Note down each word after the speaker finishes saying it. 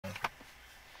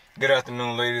Good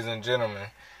afternoon, ladies and gentlemen.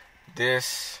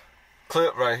 This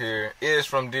clip right here is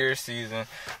from deer season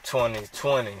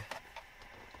 2020.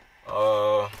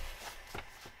 What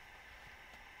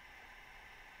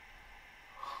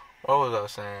was I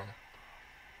saying?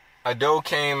 A doe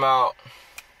came out.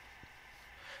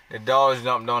 The dogs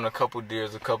jumped on a couple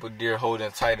deer holding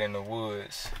tight in the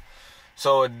woods.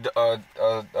 So a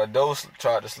doe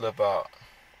tried to slip out.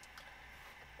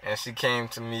 And she came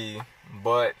to me,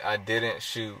 but I didn't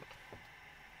shoot.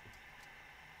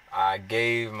 I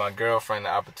gave my girlfriend the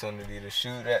opportunity to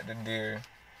shoot at the deer.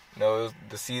 You know, it was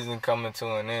the season coming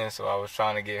to an end, so I was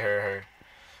trying to get her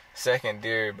second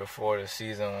deer before the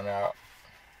season went out.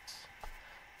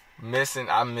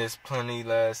 I missed plenty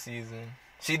last season.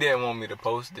 She didn't want me to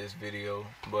post this video,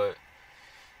 but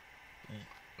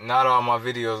not all my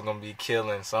videos gonna be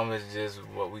killing. Some is just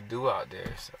what we do out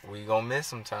there. So we gonna miss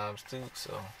sometimes too.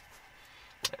 So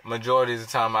majority of the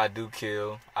time I do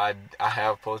kill. I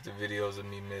have posted videos of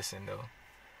me missing though.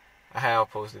 I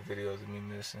have posted videos of me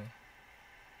missing.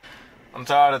 I'm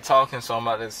tired of talking, so I'm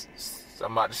about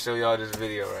to show y'all this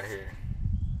video right here.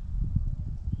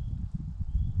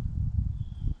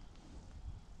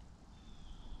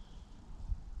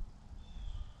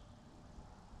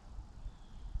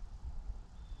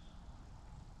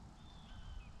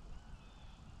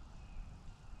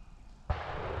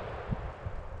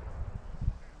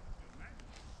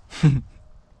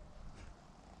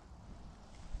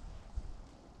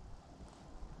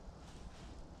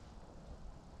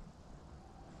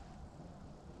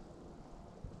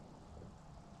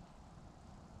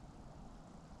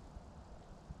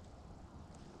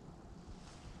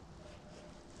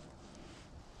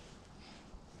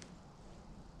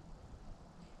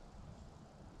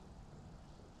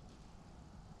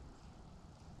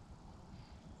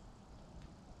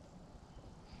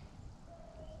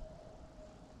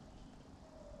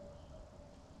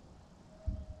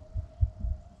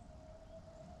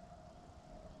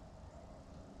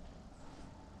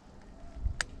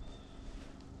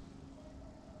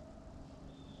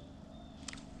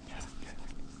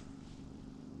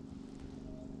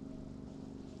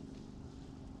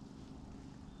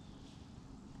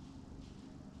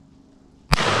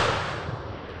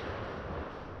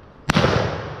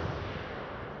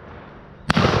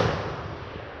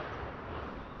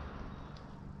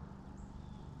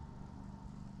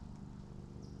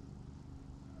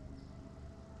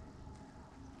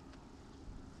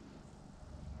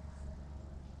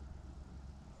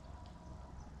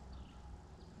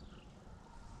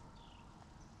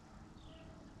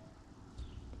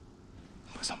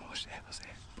 Put some more shit,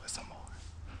 put some more.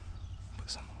 Put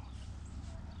some more.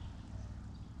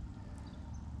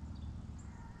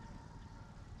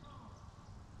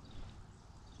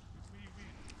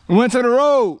 We went to the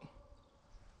road.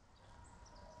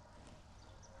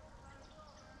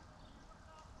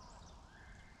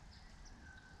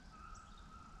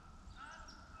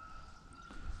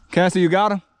 Cassie, you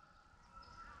got her?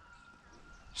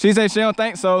 She said she don't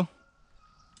think so.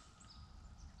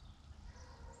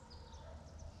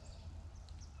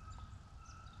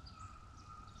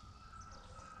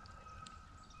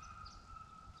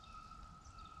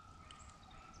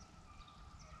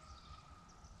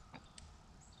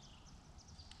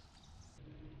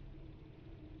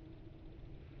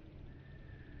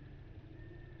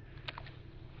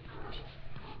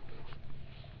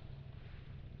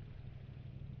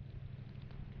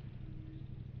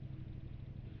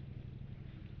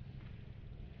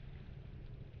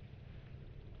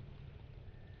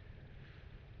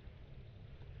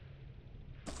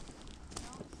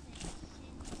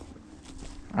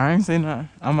 I ain't say nothing.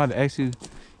 I'm about to ask you,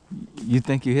 you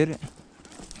think you hit it?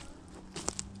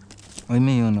 What do you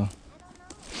mean you don't know?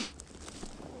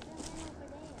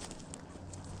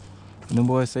 The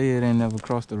boys say it ain't never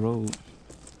crossed the road.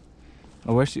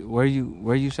 Oh, where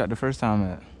you shot the first time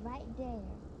at? Right there.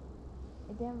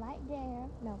 And then right there.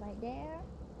 No, right there.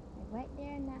 And right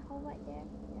there in that hole right there.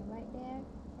 And right there.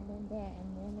 And then there.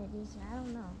 And then it is, I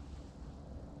don't know.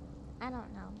 I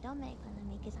don't know. Don't make fun of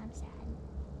me because I'm sad.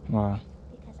 Why?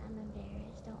 Because I'm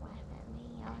embarrassed. Don't laugh at me.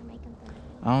 Y'all are making fun of me.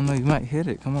 I don't know. You might hit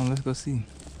it. Come on, let's go see. You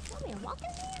want me to walk in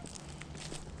there?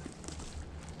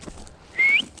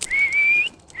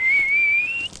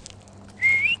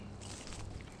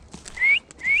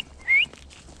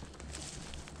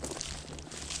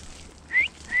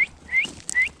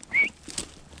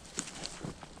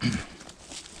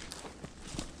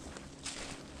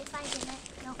 If I didn't,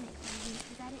 don't make fun of me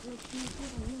because I didn't look easy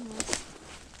and you know.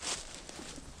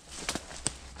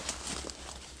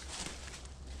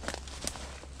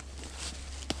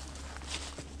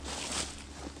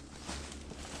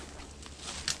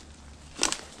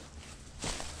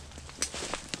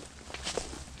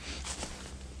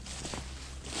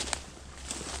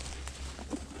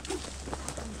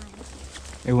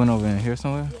 It went over in here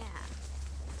somewhere? Yeah.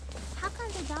 How come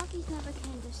the donkeys never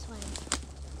came this way?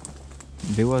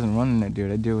 They wasn't running that deer.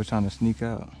 That deer was trying to sneak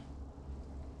out.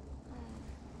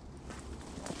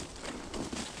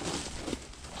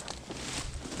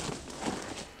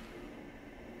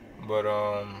 But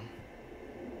I'm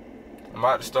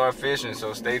about to start fishing,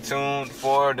 so stay tuned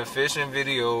for the fishing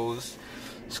videos,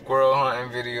 squirrel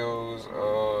hunting videos.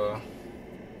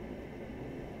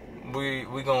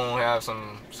 We gonna have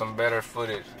some better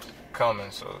footage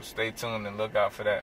coming, so stay tuned and look out for that.